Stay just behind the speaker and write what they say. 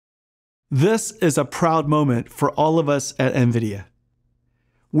This is a proud moment for all of us at NVIDIA.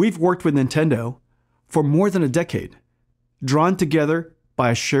 We've worked with Nintendo for more than a decade, drawn together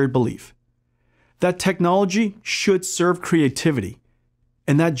by a shared belief that technology should serve creativity,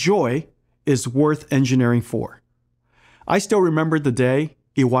 and that joy is worth engineering for. I still remember the day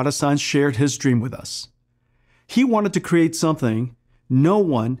Iwata-san shared his dream with us. He wanted to create something no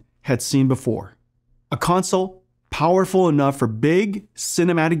one had seen before. A console powerful enough for big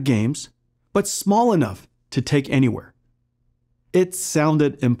cinematic games, but small enough to take anywhere. It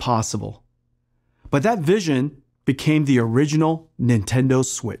sounded impossible. But that vision became the original Nintendo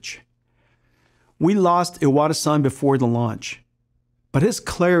Switch. We lost Iwata-san before the launch, but his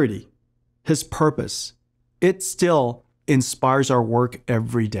clarity, his purpose, it still inspires our work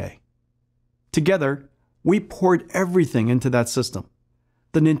every day. Together, we poured everything into that system.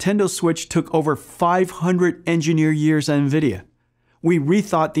 The Nintendo Switch took over 500 engineer years at NVIDIA. We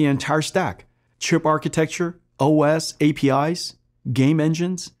rethought the entire stack, chip architecture, OS, APIs, game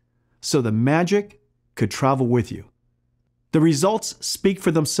engines, so the magic could travel with you. The results speak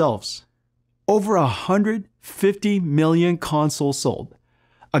for themselves. Over 150 million consoles sold,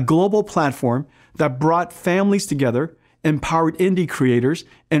 a global platform that brought families together, empowered indie creators,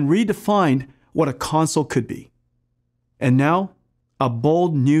 and redefined what a console could be. And now, a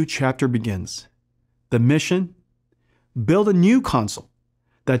bold new chapter begins. The mission? Build a new console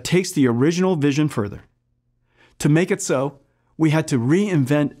that takes the original vision further. To make it so, we had to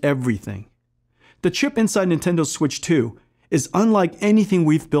reinvent everything. The chip inside Nintendo Switch 2 is unlike anything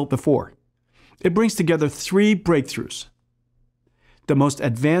we've built before. It brings together 3 breakthroughs. The most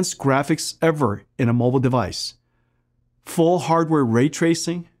advanced graphics ever in a mobile device, full hardware ray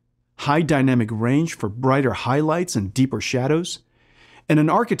tracing, high dynamic range for brighter highlights and deeper shadows, and an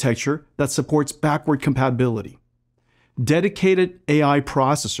architecture that supports backward compatibility. Dedicated AI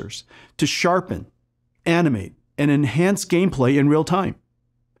processors to sharpen, animate, and enhance gameplay in real time.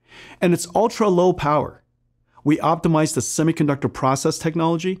 And it's ultra-low power. We optimized the semiconductor process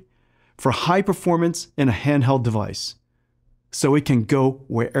technology for high performance in a handheld device, so it can go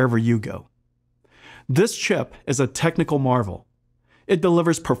wherever you go. This chip is a technical marvel. It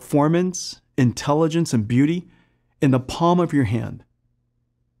delivers performance, intelligence, and beauty in the palm of your hand.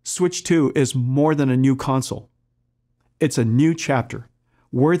 Switch 2 is more than a new console. It's a new chapter,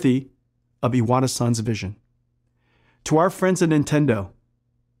 worthy of Iwata-san's vision. To our friends at Nintendo,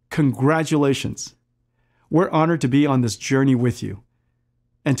 congratulations. We're honored to be on this journey with you.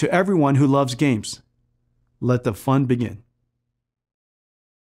 And to everyone who loves games, let the fun begin.